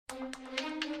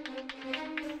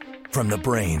From the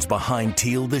brains behind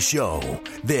Teal the Show,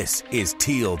 this is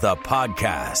Teal the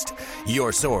Podcast,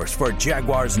 your source for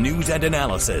Jaguars news and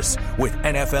analysis with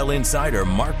NFL insider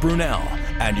Mark Brunell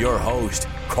and your host,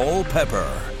 Cole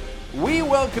Pepper. We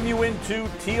welcome you into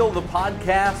Teal the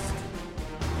Podcast,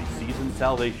 the season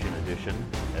salvation edition,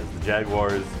 as the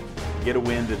Jaguars get a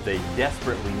win that they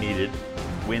desperately needed,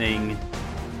 winning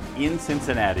in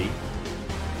Cincinnati.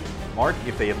 Mark,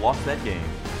 if they had lost that game,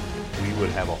 we would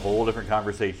have a whole different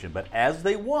conversation. But as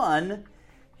they won,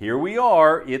 here we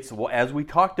are. It's, as we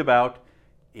talked about,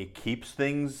 it keeps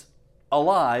things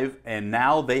alive, and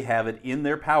now they have it in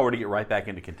their power to get right back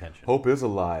into contention. Hope is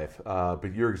alive,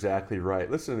 but you're exactly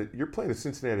right. Listen, you're playing the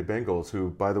Cincinnati Bengals,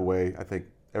 who, by the way, I think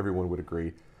everyone would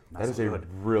agree, that is a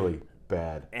really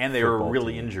bad And they were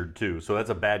really team. Injured, too, so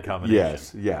that's a bad combination.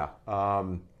 Yes, yeah.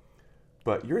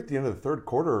 But you're at the end of the third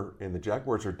quarter, and the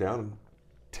Jaguars are down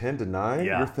 10-9.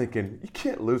 Yeah. You're thinking, you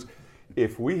can't lose.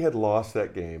 If we had lost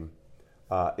that game,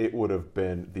 it would have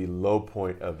been the low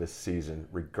point of the season,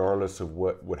 regardless of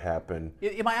what would happen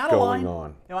Am I out of line? going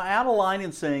on. Am I out of line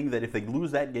in saying that if they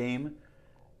lose that game,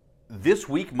 this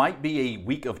week might be a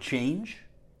week of change?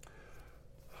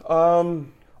 Or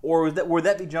would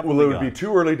that be jumping Well, the it would be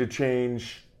too early to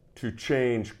change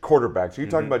quarterbacks. Are you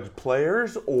talking about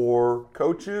players or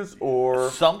coaches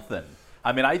or something?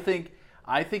 I mean, I think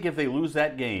if they lose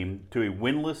that game to a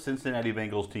winless Cincinnati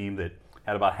Bengals team that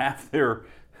had about half their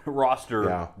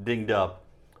roster dinged up,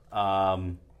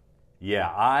 I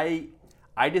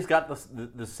just got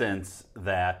the sense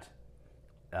that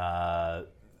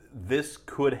this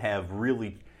could have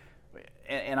really,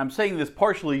 and I'm saying this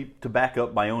partially to back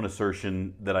up my own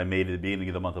assertion that I made at the beginning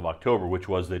of the month of October, which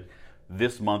was that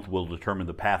this month will determine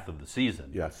the path of the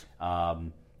season. Yes.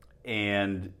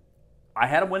 And I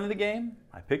had them win the game.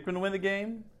 I picked them to win the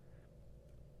game.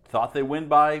 Thought they'd win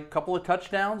by a couple of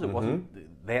touchdowns. It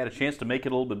wasn't. They had a chance to make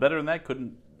it a little bit better than that.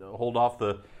 Couldn't hold off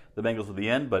the Bengals at the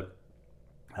end. But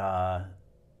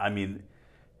I mean,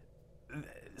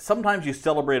 sometimes you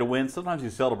celebrate a win. Sometimes you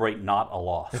celebrate not a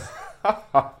loss.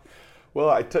 Well,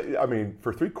 I mean,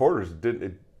 for 3 quarters,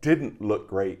 it didn't look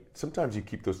great. Sometimes you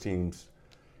keep those teams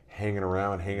hanging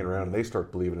around, and they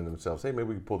start believing in themselves. Hey, maybe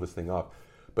we can pull this thing off.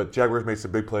 But Jaguars made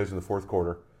some big plays in the fourth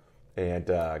quarter and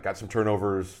got some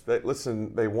turnovers. They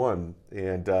won.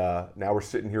 And now we're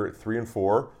sitting here at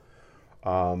 3-4.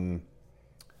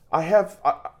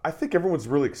 I think everyone's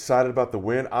really excited about the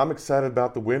win. I'm excited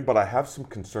about the win, but I have some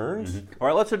concerns. All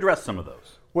right, let's address some of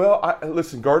those. Well,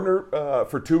 listen, Gardner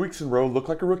for 2 weeks in a row looked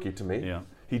like a rookie to me. Yeah.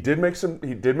 He did make some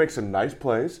nice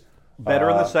plays. Better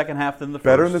in the second half than the first.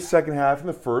 Better in the second half than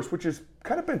the first, which has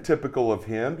kind of been typical of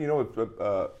him. You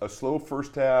know, a slow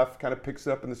first half, kind of picks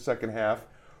up in the second half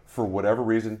for whatever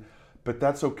reason. But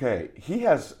that's okay.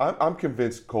 I'm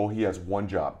convinced, Cole, he has one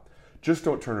job. Just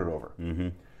don't turn it over. Mm-hmm.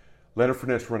 Leonard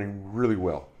Fournette's running really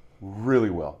well.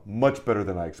 Much better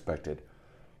than I expected.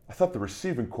 I thought the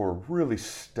receiving corps really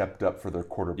stepped up for their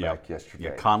quarterback yesterday.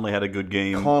 Yeah, Conley had a good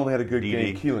game. Game.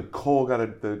 Keelan Cole got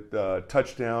a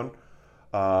touchdown.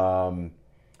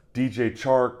 DJ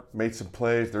Chark made some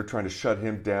plays. They're trying to shut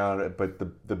him down. But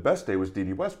the best day was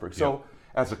D.D. Westbrook. So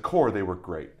as a core, they were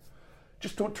great.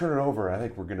 Just don't turn it over. I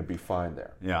think we're going to be fine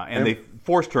there. Yeah, and they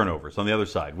forced turnovers on the other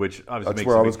side, which obviously that's makes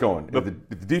where I it was going. If the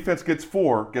defense gets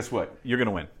 4, guess what? You're going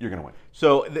to win. You're going to win.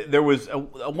 So there was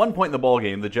at one point in the ball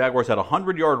game, the Jaguars had a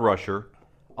 100-yard rusher,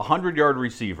 a 100-yard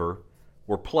receiver,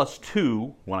 were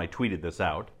 +2 when I tweeted this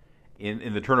out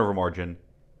in the turnover margin.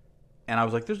 And I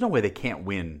was like, there's no way they can't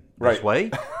win this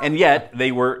way. And yet,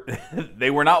 they were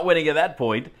not winning at that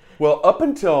point. Well, up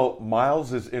until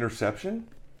Miles' interception,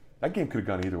 that game could have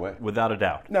gone either way. Without a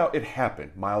doubt. Now, it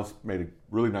happened. Miles made a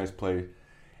really nice play.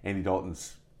 Andy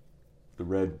Dalton's, the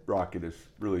Red Rocket, is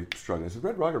really struggling. Is it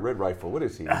Red Rocket or Red Rifle? What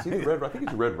is he? Is he the Red? I think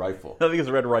he's a Red Rifle. I think it's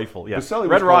a Red Rifle, yeah. Baselli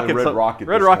was calling Red Rocket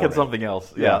Red this Rocket's morning. something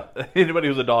else, yeah. Anybody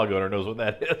who's a dog owner knows what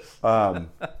that is.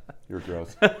 You're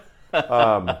gross.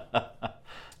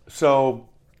 So,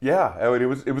 yeah, I mean,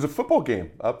 it was a football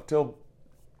game up till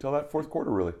that fourth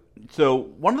quarter, really. So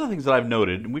one of the things that I've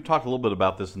noted, and we've talked a little bit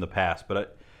about this in the past, but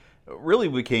it really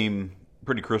became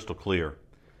pretty crystal clear.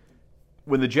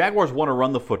 When the Jaguars want to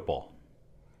run the football,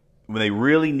 when they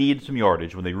really need some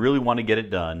yardage, when they really want to get it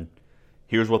done,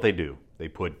 here's what they do. They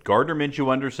put Gardner Minshew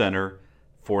under center,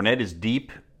 Fournette is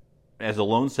deep as a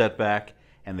lone setback,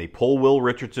 and they pull Will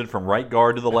Richardson from right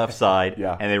guard to the left side,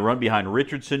 and they run behind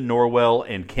Richardson, Norwell,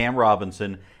 and Cam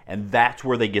Robinson, and that's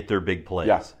where they get their big plays.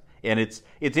 Yes. And it's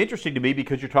interesting to me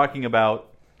because you're talking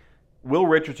about Will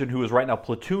Richardson, who is right now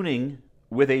platooning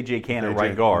with A.J. Cannon at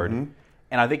right guard, and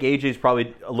I think A.J. is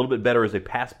probably a little bit better as a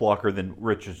pass blocker than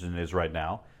Richardson is right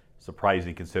now.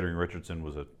 surprising considering Richardson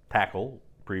was a tackle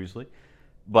previously.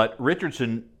 But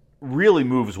Richardson really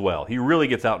moves well. He really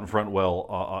gets out in front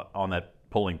well on that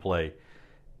pulling play.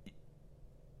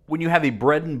 When you have a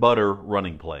bread and butter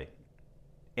running play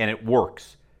and it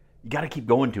works, you got to keep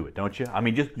going to it, don't you? I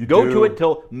mean, just go to it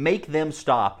till make them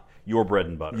stop your bread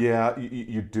and butter. Yeah,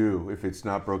 you do. If it's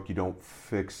not broke, you don't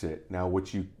fix it. Now,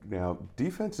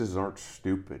 defenses aren't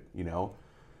stupid, you know.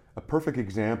 A perfect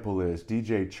example is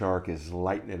DJ Chark is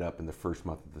lighting it up in the first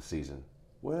month of the season.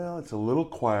 Well, it's a little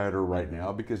quieter right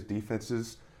now because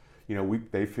defenses, you know,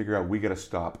 they figure out we got to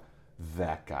stop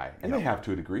that guy, and they have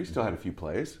to a degree. Still had a few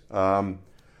plays.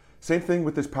 Same thing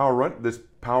with this power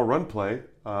run play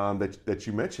that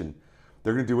you mentioned.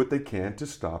 They're going to do what they can to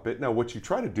stop it. Now, what you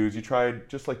try to do is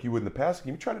just like you would in the past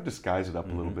game, you try to disguise it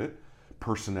up a little bit,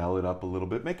 personnel it up a little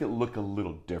bit, make it look a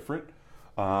little different,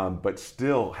 but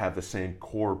still have the same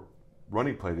core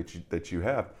running play that you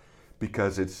have,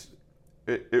 because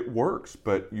it works.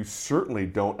 But you certainly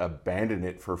don't abandon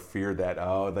it for fear that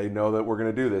they know that we're going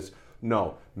to do this.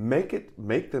 No,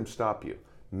 make them stop you.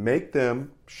 Make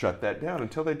them shut that down.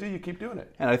 Until they do, you keep doing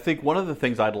it. And I think one of the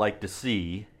things I'd like to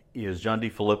see is John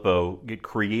DeFilippo get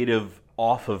creative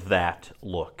off of that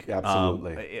look.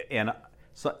 Absolutely. And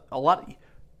so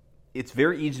it's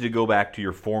very easy to go back to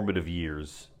your formative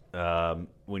years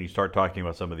when you start talking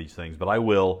about some of these things. But I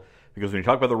will, because when you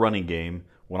talk about the running game,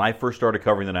 when I first started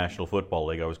covering the National Football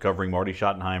League, I was covering Marty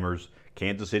Schottenheimer's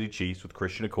Kansas City Chiefs with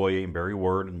Christian Okoye and Barry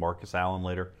Word and Marcus Allen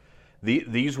later.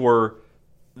 This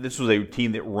was a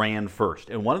team that ran first.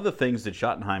 And one of the things that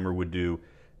Schottenheimer would do,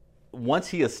 once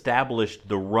he established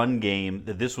the run game,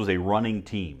 that this was a running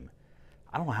team,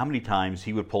 I don't know how many times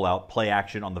he would pull out play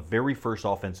action on the very first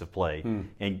offensive play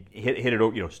and hit it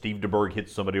over. You know, Steve DeBerg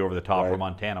hits somebody over the top, or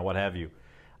Montana, what have you.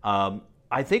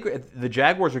 I think the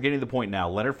Jaguars are getting to the point now.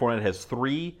 Leonard Fournette has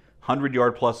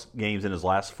 300-yard-plus games in his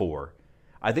last 4.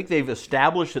 I think they've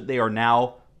established that they are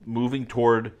now moving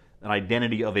toward an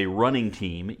identity of a running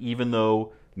team, even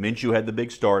though Minshew had the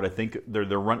big start. I think they're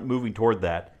moving toward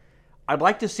that. I'd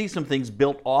like to see some things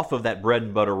built off of that bread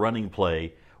and butter running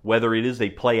play, whether it is a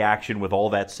play action with all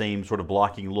that same sort of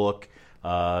blocking look,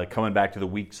 coming back to the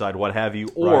weak side, what have you,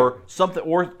 or something,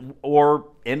 or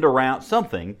end around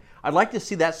something. I'd like to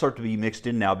see that start to be mixed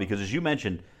in now, because as you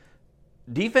mentioned,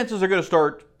 defenses are going to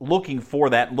start looking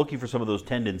for that, looking for some of those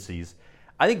tendencies.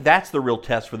 I think that's the real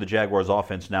test for the Jaguars'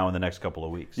 offense now in the next couple of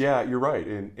weeks. Yeah, you're right,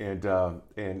 and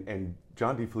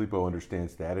John DeFilippo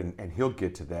understands that, and he'll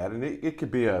get to that. And it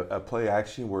could be a play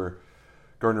action where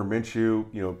Gardner Minshew,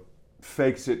 you know,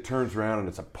 fakes it, turns around, and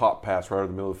it's a pop pass right over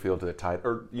the middle of the field to the tight,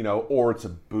 or it's a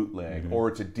bootleg, or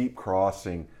it's a deep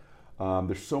crossing.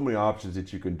 There's so many options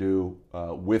that you can do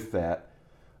with that.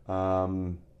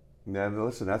 And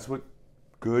listen, that's what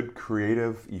good,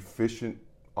 creative, efficient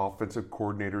offensive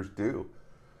coordinators do.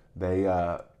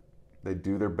 They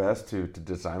do their best to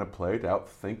design a play to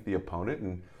outthink the opponent,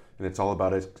 and it's all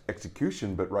about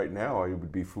execution. But right now, it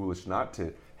would be foolish not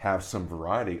to have some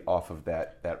variety off of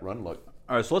that run look.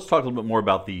 All right, so let's talk a little bit more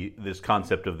about this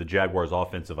concept of the Jaguars'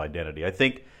 offensive identity. I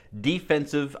think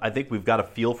defensive, we've got a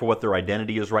feel for what their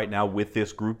identity is right now with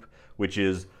this group, which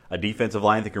is a defensive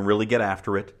line that can really get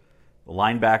after it. The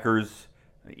linebackers,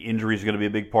 injuries are going to be a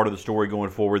big part of the story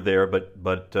going forward there, but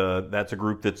that's a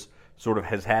group that's sort of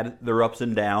has had their ups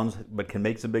and downs, but can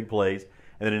make some big plays.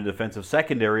 And then in defensive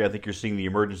secondary, I think you're seeing the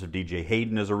emergence of DJ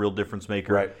Hayden as a real difference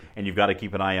maker. Right. And you've got to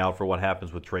keep an eye out for what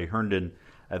happens with Trey Herndon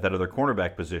at that other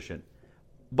cornerback position.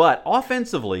 But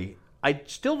offensively, I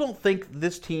still don't think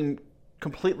this team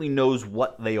completely knows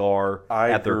what they are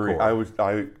at their core.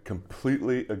 I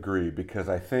completely agree, because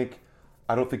I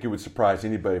don't think it would surprise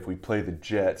anybody if we play the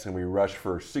Jets and we rush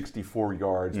for 64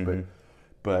 yards,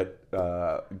 but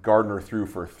Gardner threw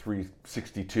for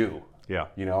 362. Yeah.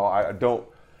 You know,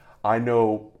 I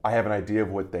know I have an idea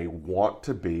of what they want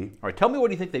to be. All right, tell me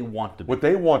what you think they want to be. What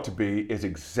they want to be is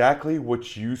exactly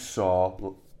what you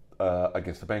saw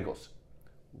against the Bengals.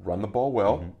 Run the ball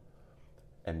well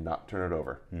and not turn it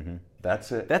over.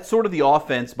 That's it. That's sort of the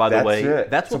offense, by the way. That's it.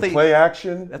 That's some play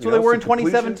action. That's what they were in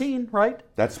 2017, right?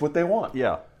 That's what they want.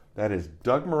 Yeah. That is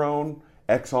Doug Marrone,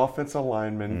 ex-offensive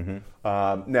lineman.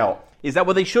 Now, is that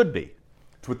what they should be?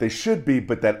 It's what they should be,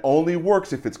 but that only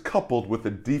works if it's coupled with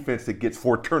a defense that gets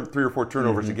 3 or 4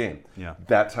 turnovers a game. Yeah.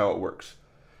 That's how it works.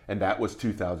 And that was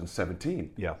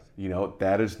 2017. Yeah. You know,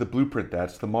 that is the blueprint.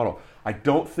 That's the model. I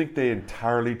don't think they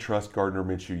entirely trust Gardner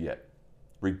Minshew yet.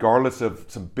 Regardless of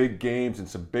some big games and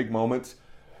some big moments,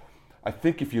 I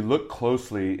think if you look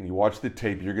closely and you watch the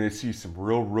tape, you're going to see some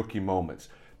real rookie moments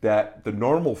that the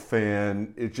normal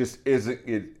fan, it just isn't,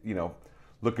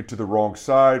 looking to the wrong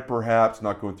side, perhaps,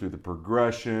 not going through the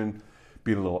progression,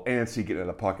 being a little antsy, getting out of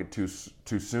the pocket too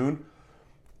soon.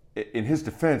 In his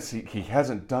defense, he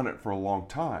hasn't done it for a long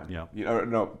time. Yeah.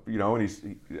 And he's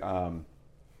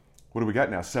what do we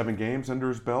got now? 7 games under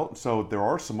his belt. So there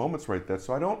are some moments right there.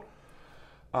 So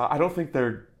I don't think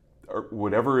they're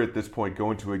would ever at this point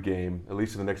go into a game, at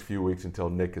least in the next few weeks until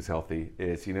Nick is healthy.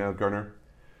 Is Gardner,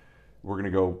 we're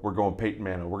going Peyton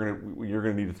Manning. You're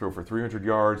gonna need to throw for 300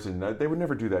 yards, and they would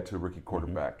never do that to a rookie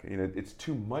quarterback. Mm-hmm. It's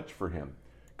too much for him.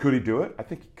 Could he do it? I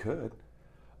think he could.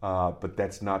 But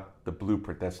that's not the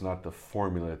blueprint. That's not the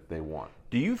formula that they want.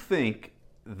 Do you think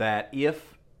that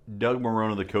if Doug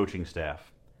Marrone and the coaching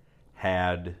staff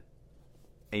had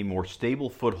a more stable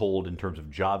foothold in terms of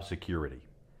job security,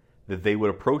 that they would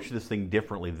approach this thing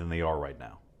differently than they are right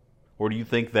now? Or do you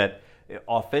think that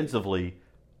offensively,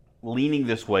 leaning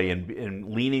this way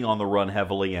and leaning on the run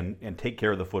heavily and take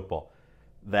care of the football,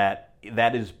 that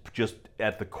is just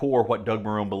at the core what Doug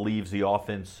Marrone believes the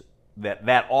offense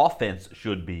that offense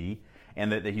should be,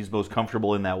 and that he's most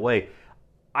comfortable in that way?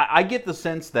 I get the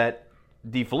sense that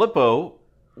DeFilippo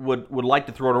would like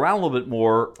to throw it around a little bit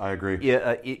more. I agree.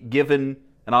 Given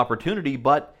an opportunity,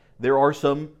 but there are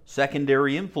some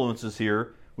secondary influences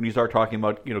here when you start talking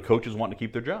about coaches wanting to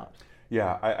keep their jobs.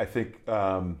 Yeah, I think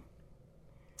the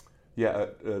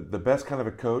best kind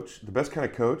of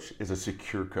coach is a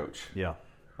secure coach. Yeah.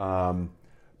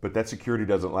 But that security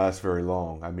doesn't last very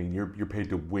long. I mean, you're paid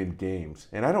to win games,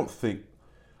 and I don't think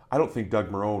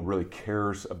Doug Marrone really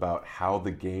cares about how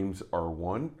the games are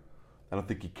won. I don't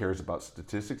think he cares about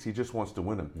statistics. He just wants to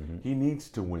win them. Mm-hmm. He needs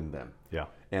to win them. Yeah.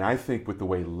 And I think with the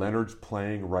way Leonard's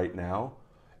playing right now,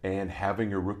 and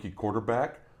having a rookie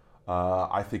quarterback,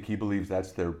 I think he believes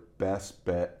that's their best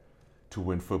bet to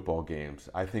win football games.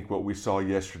 I think what we saw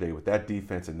yesterday with that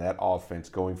defense and that offense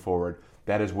going forward,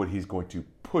 that is what he's going to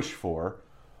push for.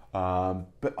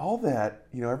 But all that,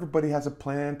 everybody has a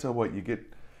plan till what you get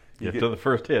until the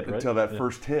first hit, right? Until that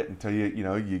first hit, until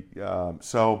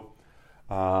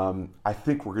I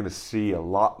think we're going to see a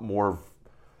lot more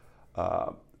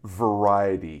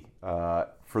variety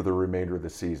for the remainder of the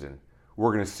season.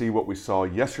 We're going to see what we saw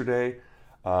yesterday.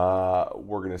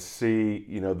 We're going to see,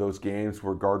 those games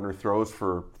where Gardner throws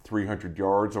for 300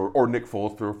 yards or Nick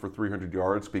Foles throws for 300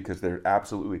 yards because they're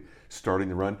absolutely starting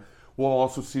the run. We'll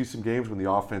also see some games when the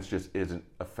offense just isn't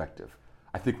effective.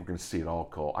 I think we're going to see it all,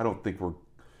 Cole. I don't think we're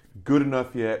good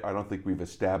enough yet. I don't think we've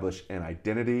established an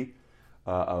identity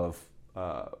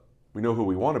we know who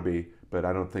we want to be, but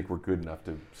I don't think we're good enough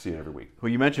to see it every week. Well,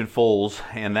 you mentioned Foles,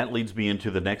 and that leads me into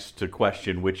the next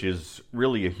question, which is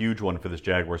really a huge one for this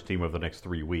Jaguars team over the next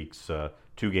 3 weeks,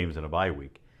 2 games and a bye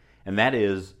week. And that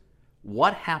is,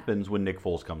 what happens when Nick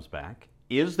Foles comes back?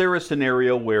 Is there a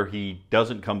scenario where he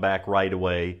doesn't come back right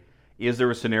away? Is there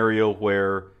a scenario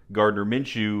where Gardner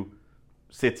Minshew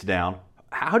sits down?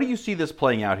 How do you see this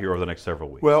playing out here over the next several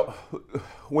weeks? Well,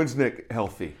 when's Nick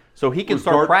healthy? So he can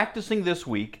start practicing this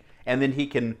week, and then he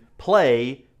can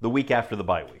play the week after the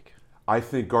bye week. I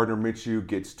think Gardner Minshew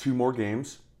gets 2 more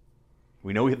games.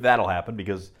 We know that'll happen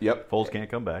because Foles can't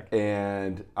come back.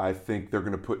 And I think they're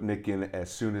going to put Nick in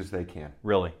as soon as they can.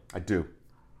 Really? I do.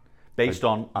 Based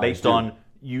on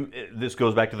you, this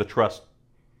goes back to the trust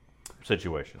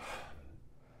situation.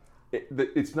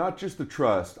 It's not just the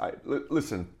trust.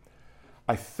 Listen,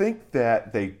 I think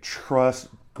that they trust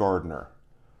Gardner.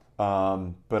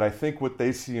 But I think what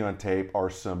they see on tape are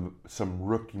some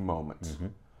rookie moments.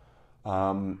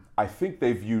 Mm-hmm. I think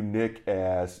they view Nick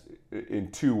as in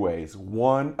 2 ways.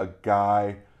 One, a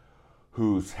guy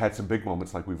who's had some big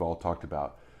moments like we've all talked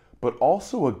about, but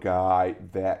also a guy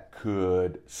that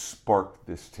could spark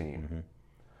this team. Mm-hmm.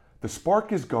 The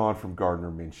spark is gone from Gardner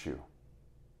Minshew.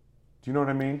 Do you know what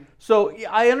I mean? So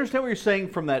I understand what you're saying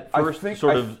from that first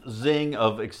zing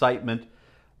of excitement.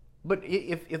 But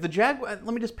if the Jaguars,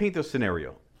 let me just paint this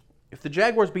scenario. If the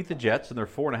Jaguars beat the Jets and they're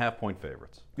 4.5-point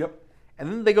favorites. Yep.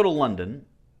 And then they go to London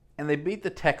and they beat the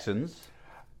Texans.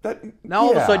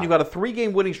 All of a sudden you've got a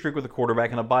 3-game winning streak with a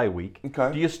quarterback and a bye week.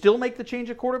 Okay. Do you still make the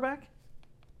change at quarterback?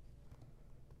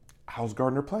 How's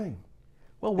Gardner playing?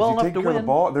 Well enough to win. The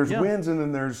ball, there's wins, and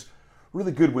then there's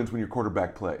really good wins when your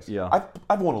quarterback plays. Yeah.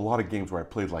 I've won a lot of games where I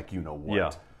played like you know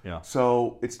what. Yeah.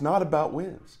 So it's not about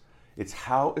wins. It's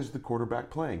how is the quarterback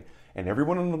playing. And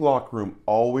everyone in the locker room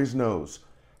always knows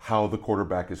how the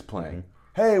quarterback is playing.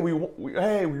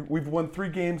 Mm-hmm. We've won 3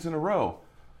 games in a row.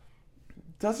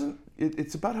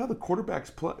 It's about how the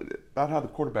quarterback's playing. It's about how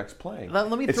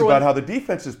the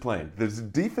defense is playing. The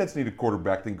defense need a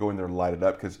quarterback that can go in there and light it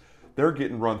up because they're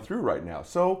getting run through right now.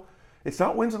 So it's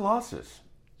not wins and losses.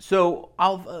 So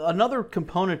another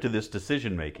component to this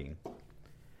decision making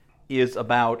is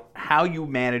about how you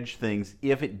manage things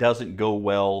if it doesn't go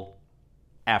well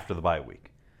after the bye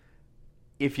week.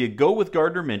 If you go with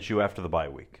Gardner Minshew after the bye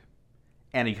week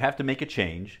and you have to make a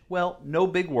change, well, no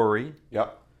big worry.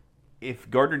 Yep. If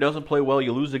Gardner doesn't play well,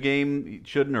 you lose a game, you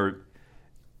shouldn't, or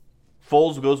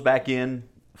Foles goes back in,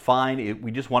 fine.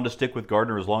 We just want to stick with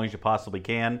Gardner as long as you possibly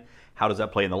can. How does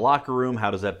that play in the locker room? How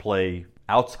does that play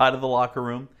outside of the locker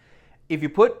room? If you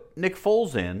put Nick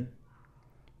Foles in,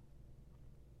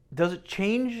 does it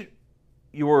change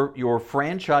your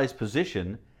franchise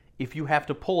position if you have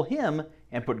to pull him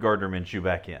and put Gardner Minshew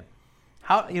back in?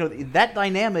 How that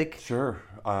dynamic? Sure.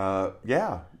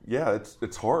 Yeah.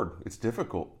 It's hard. It's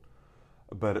difficult.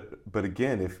 But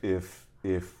again,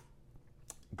 if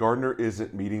Gardner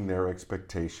isn't meeting their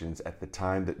expectations at the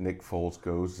time that Nick Foles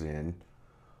goes in,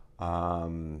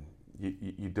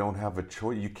 you don't have a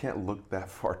choice. You can't look that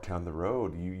far down the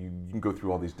road. You can go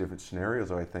through all these different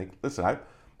scenarios. I think. Listen,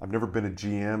 I've never been a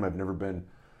GM. I've never been,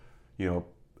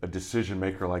 a decision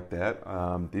maker like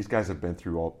that. These guys have been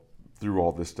through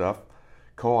all this stuff.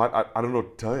 Cole, I don't know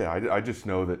what to tell you. I just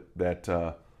know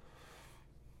that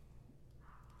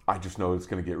I just know it's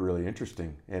going to get really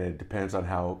interesting, and it depends on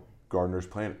how Gardner's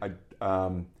playing.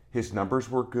 His numbers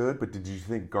were good, but did you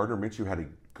think Gardner Minshew had a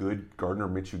good Gardner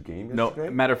Minshew game yesterday?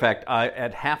 No, matter of fact,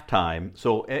 at halftime,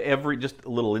 so just a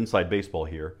little inside baseball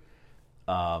here,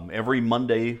 every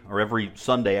Monday or every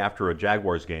Sunday after a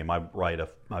Jaguars game, I write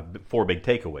my 4 big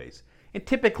takeaways. And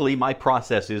typically my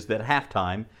process is that at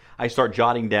halftime, I start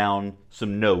jotting down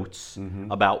some notes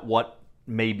about what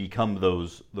may become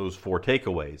those 4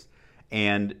 takeaways.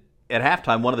 And at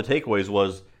halftime, one of the takeaways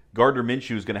was Gardner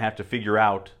Minshew is going to have to figure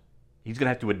out, he's going to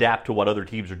have to adapt to what other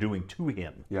teams are doing to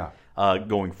him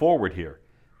going forward here.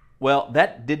 Well,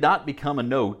 that did not become a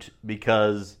note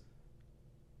because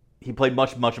he played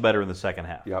much, much better in the second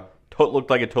half. Yep. Looked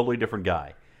like a totally different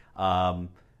guy.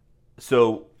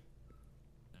 So,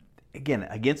 again,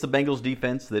 against the Bengals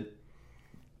defense that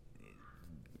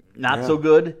not so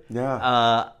good.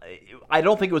 Yeah. I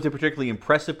don't think it was a particularly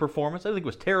impressive performance. I think it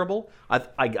was terrible.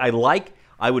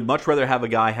 I would much rather have a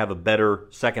guy have a better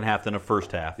second half than a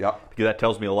first half. Yep. Because that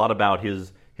tells me a lot about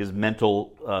his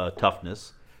mental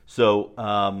toughness. So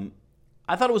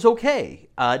I thought it was okay.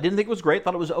 Didn't think it was great.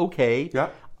 Thought it was okay.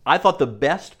 Yep. I thought the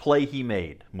best play he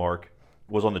made, Mark,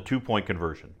 was on the 2-point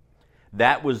conversion.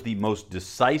 That was the most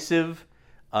decisive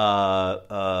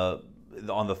on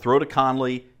the throw to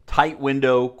Conley, tight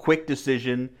window, quick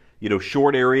decision,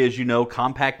 short area,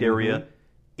 compact area.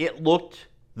 It looked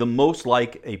the most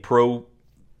like a Pro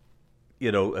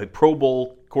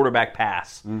Bowl quarterback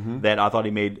pass that I thought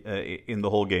he made in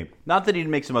the whole game. Not that he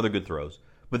didn't make some other good throws,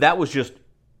 but that was just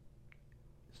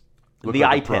the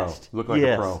eye test. Looked like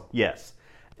a pro. Yes.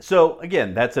 So,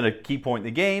 again, that's a key point in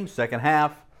the game, second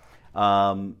half.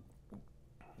 Had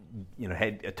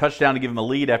a touchdown to give him a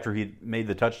lead after he made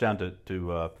the touchdown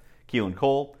to Keelan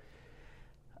Cole.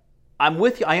 I'm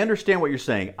with you. I understand what you're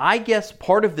saying. I guess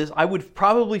part of this, I would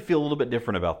probably feel a little bit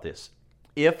different about this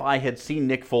if I had seen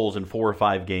Nick Foles in 4 or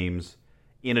 5 games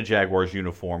in a Jaguars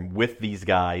uniform with these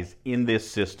guys in this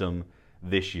system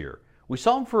this year. We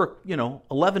saw him for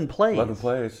 11 plays. 11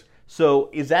 plays. So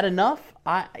is that enough?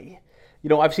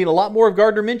 I've seen a lot more of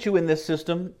Gardner Minshew in this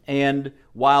system, and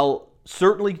while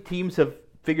certainly teams have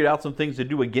figured out some things to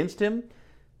do against him,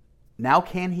 now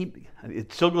can he?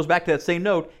 It still goes back to that same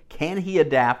note. Can he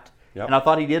adapt? Yep. And I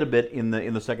thought he did a bit in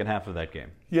the second half of that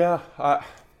game. Yeah,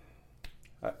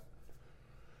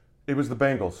 it was the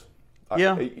Bengals.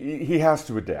 Yeah, he has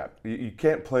to adapt. You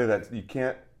can't play that. You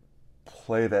can't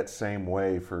play that same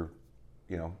way for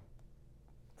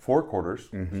 4 quarters.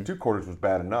 2 quarters was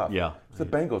bad enough. Yeah, it's the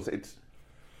Bengals.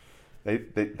 They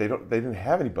didn't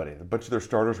have anybody. A bunch of their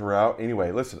starters were out.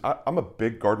 Anyway, listen, I'm a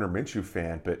big Gardner Minshew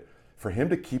fan, but for him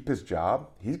to keep his job,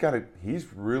 he's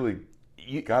really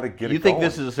got to get it going. You think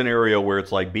this is a scenario where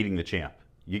it's like beating the champ?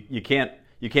 You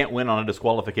can't win on a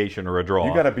disqualification or a draw.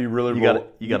 You got to be really.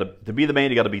 You got to be the man.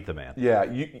 You got to beat the man. Yeah,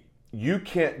 you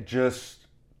can't just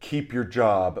keep your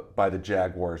job by the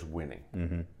Jaguars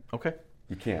winning. Okay.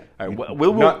 You can't. All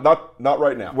right, not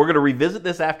right now. We're going to revisit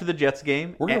this after the Jets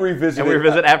game. We're going to revisit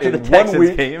it after the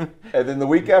Texans game. And then the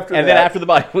week after that. And then after the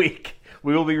bye week,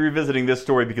 we will be revisiting this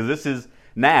story because this is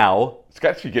now. It's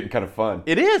actually getting kind of fun.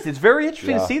 It is. It's very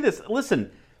interesting to see this.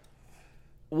 Listen,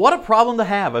 what a problem to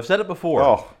have. I've said it before.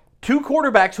 Oh. 2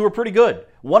 quarterbacks who are pretty good.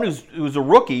 One who's a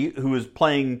rookie who is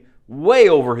playing way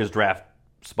over his draft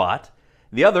spot.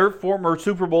 The other, former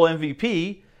Super Bowl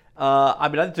MVP. I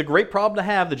think it's a great problem to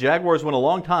have. The Jaguars went a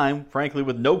long time, frankly,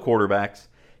 with no quarterbacks.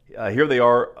 Here they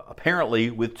are, apparently,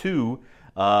 with 2.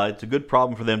 It's a good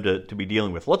problem for them to be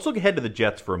dealing with. Let's look ahead to the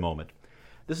Jets for a moment.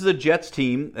 This is a Jets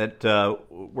team that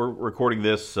we're recording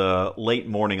this late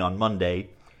morning on Monday.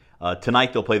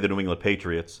 Tonight they'll play the New England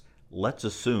Patriots. Let's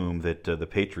assume that the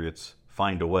Patriots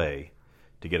find a way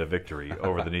to get a victory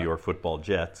over the New York Football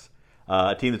Jets.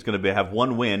 A team that's going to have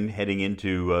one win heading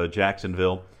into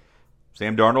Jacksonville.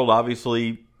 Sam Darnold,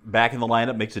 obviously, back in the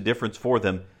lineup makes a difference for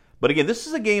them. But again, this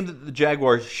is a game that the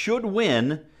Jaguars should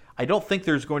win. I don't think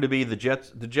there's going to be the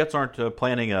Jets aren't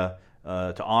planning to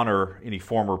honor any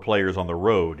former players on the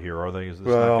road here, are they? Is this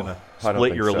not going to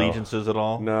split your allegiances at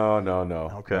all? No.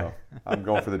 Okay. No. I'm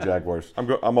going for the Jaguars.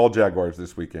 I'm all Jaguars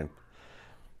this weekend.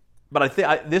 But I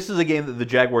think this is a game that the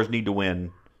Jaguars need to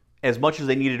win as much as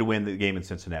they needed to win the game in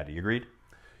Cincinnati. You agreed?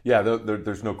 Yeah,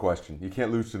 there's no question. You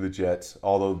can't lose to the Jets,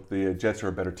 although the Jets are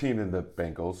a better team than the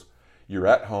Bengals. You're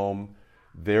at home.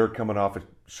 They're coming off a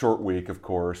short week, of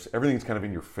course. Everything's kind of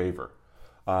in your favor.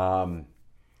 I'm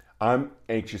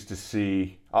anxious to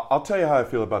see. I'll tell you how I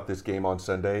feel about this game on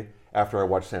Sunday after I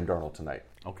watch Sam Darnold tonight.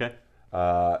 Okay.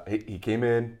 He came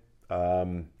in.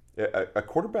 A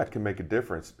quarterback can make a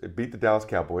difference. It beat the Dallas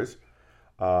Cowboys.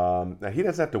 Now, he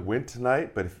doesn't have to win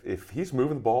tonight, but if he's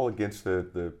moving the ball against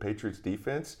the Patriots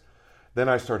defense, then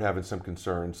I start having some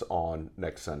concerns on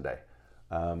next Sunday.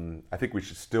 I think we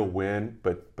should still win,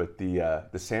 but the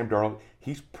Sam Darnold,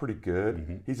 he's pretty good.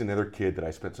 Mm-hmm. He's another kid that I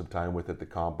spent some time with at the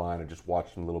Combine and just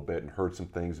watched him a little bit and heard some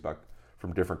things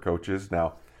from different coaches.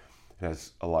 Now, it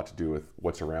has a lot to do with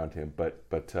what's around him, but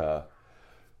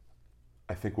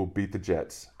I think we'll beat the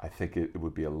Jets. I think it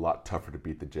would be a lot tougher to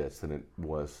beat the Jets than it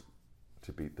was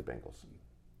to beat the Bengals.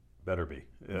 Better be.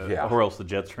 Yeah. Or else the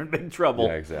Jets are in big trouble.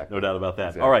 Yeah, exactly. No doubt about that.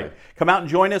 Exactly. All right. Come out and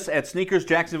join us at Sneakers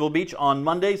Jacksonville Beach on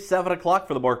Monday, 7 o'clock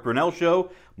for the Mark Brunell Show.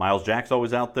 Miles Jack's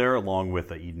always out there along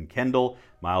with Eden Kendall.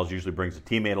 Miles usually brings a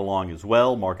teammate along as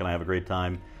well. Mark and I have a great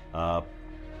time.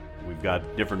 We've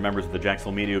got different members of the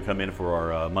Jacksonville media who come in for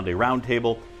our Monday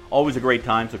roundtable. Always a great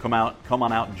time, so come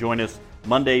on out and join us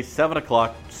Monday, 7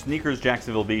 o'clock, Sneakers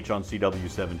Jacksonville Beach on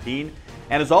CW17.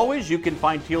 And as always, you can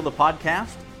find Teal the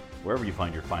Podcast wherever you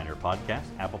find your finer podcasts,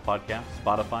 Apple Podcasts,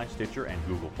 Spotify, Stitcher, and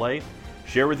Google Play.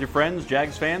 Share with your friends,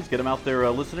 Jags fans. Get them out there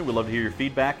listening. We'd love to hear your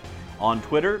feedback on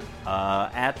Twitter,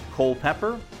 at Cole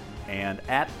Pepper and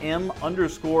at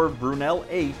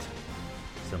M_Brunel8.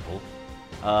 Simple.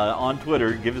 On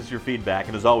Twitter, give us your feedback.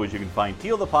 And as always, you can find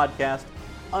Teal the Podcast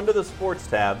under the Sports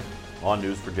tab on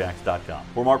newsforjax.com.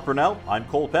 For Mark Brunell, I'm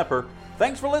Cole Pepper.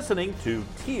 Thanks for listening to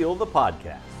Teal the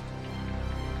Podcast.